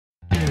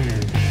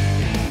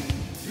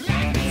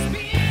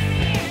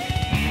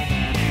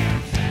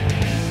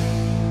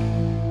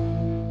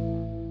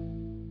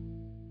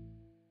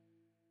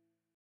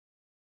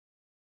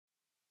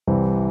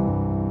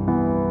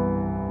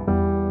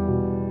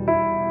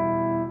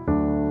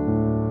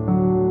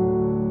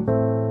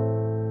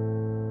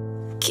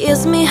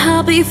Kiss me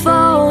hard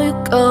before you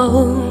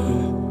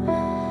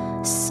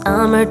go.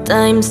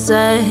 Summertime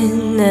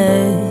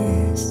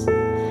sadness.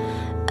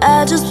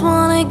 I just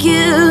wanted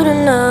you to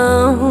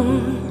know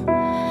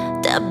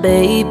that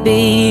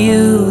baby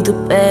you the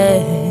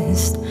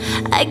best.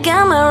 I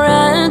got my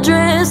red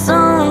dress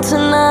on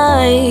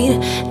tonight,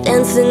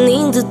 dancing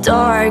in the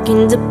dark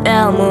in the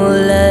pale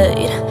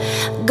moonlight.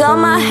 Got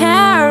my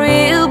hair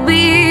real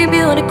big,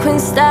 beauty queen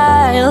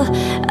style.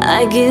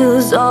 I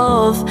gives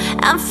off,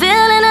 I'm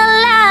feeling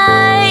alive.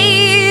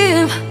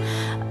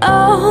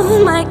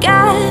 Oh my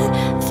God,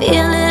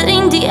 feel it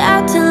in the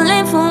air,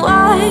 telling from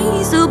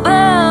eyes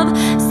above.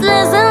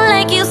 Listen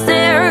like you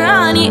stare,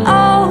 honey,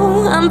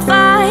 oh, I'm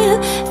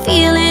fine.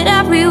 Feel it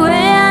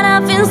everywhere,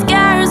 nothing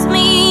scares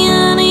me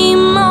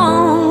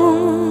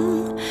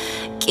anymore.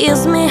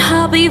 Kiss me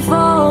hard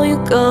before you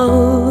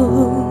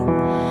go.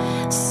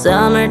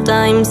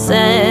 Summertime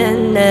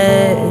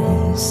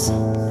sadness.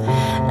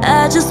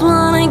 I just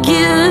wanted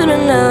you to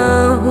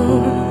know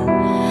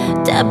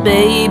that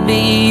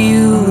baby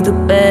you the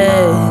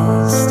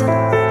best.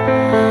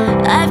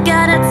 I've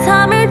got a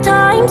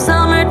summertime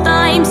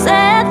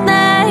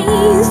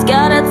sadness.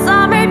 Got a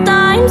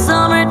summertime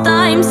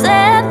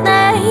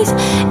sadness.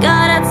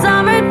 Got a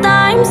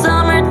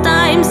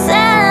summertime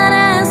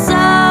sadness. Oh,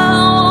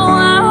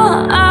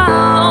 oh,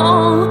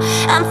 oh.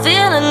 I'm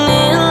feeling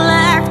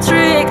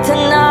electric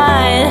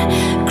tonight,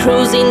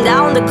 cruising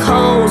down the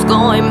coast,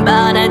 going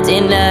bad at the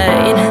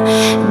night.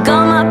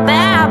 Got my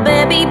bad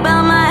baby,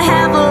 but my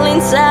heaven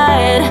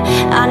inside.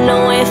 I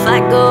know if I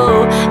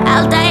go,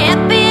 I'll die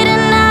happy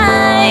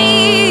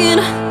tonight.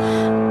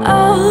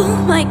 Oh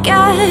my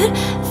God,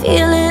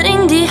 feel it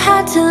in the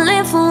heart to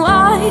live for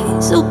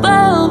eyes so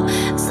bold.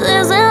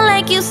 Listen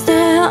like you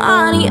stare,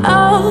 honey,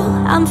 oh,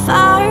 I'm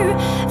fire.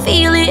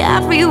 Feel it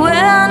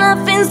everywhere,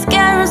 nothing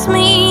scares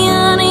me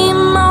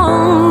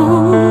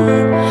anymore.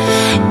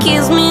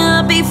 Kiss me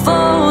up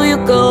before you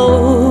go.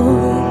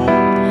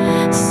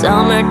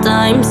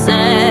 Summertime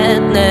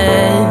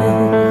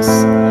sadness.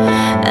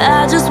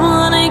 I just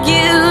wanted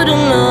you to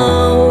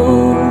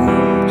know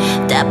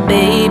that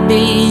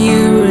baby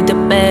you're the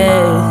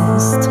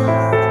best.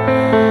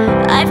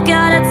 I've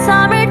got a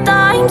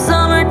summertime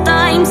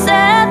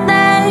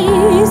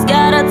sadness.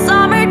 Got a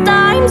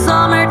summertime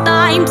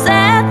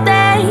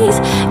sadness.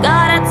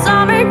 Got a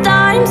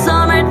summertime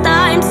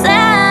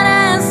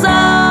sadness. Oh,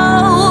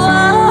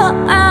 oh,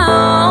 oh.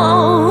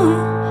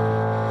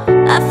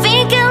 I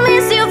think I'll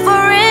miss you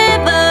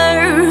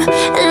forever.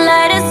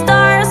 Light as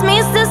stars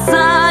miss the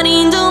sun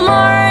in the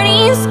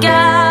morning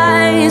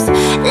skies.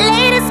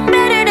 Late is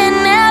better than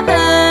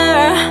ever.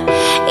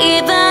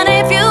 Even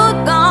if you're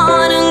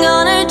gone, I'm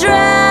gonna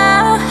drive.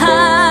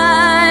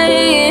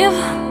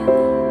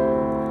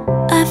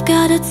 I've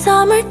got a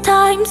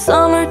summertime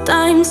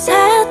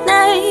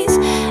sadness.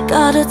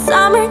 Got a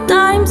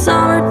summertime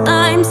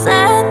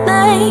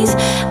sadness.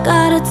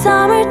 Got a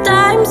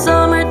summertime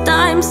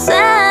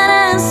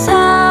sadness.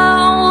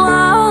 Oh,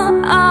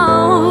 oh,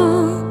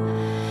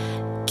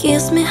 oh.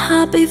 Kiss me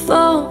hard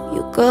before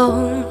you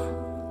go.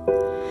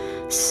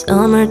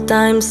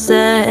 Summertime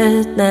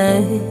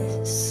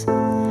sadness.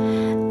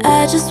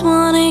 I just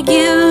wanted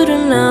you to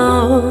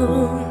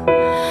know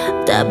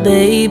that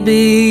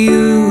baby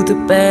you the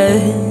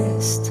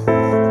best.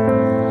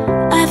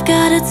 I've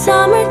got a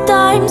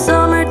summertime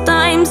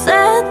sadness.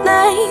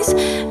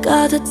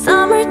 Got a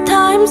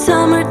summertime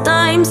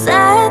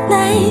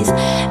sadness.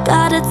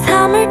 Got a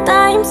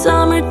summertime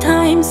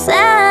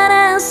sadness.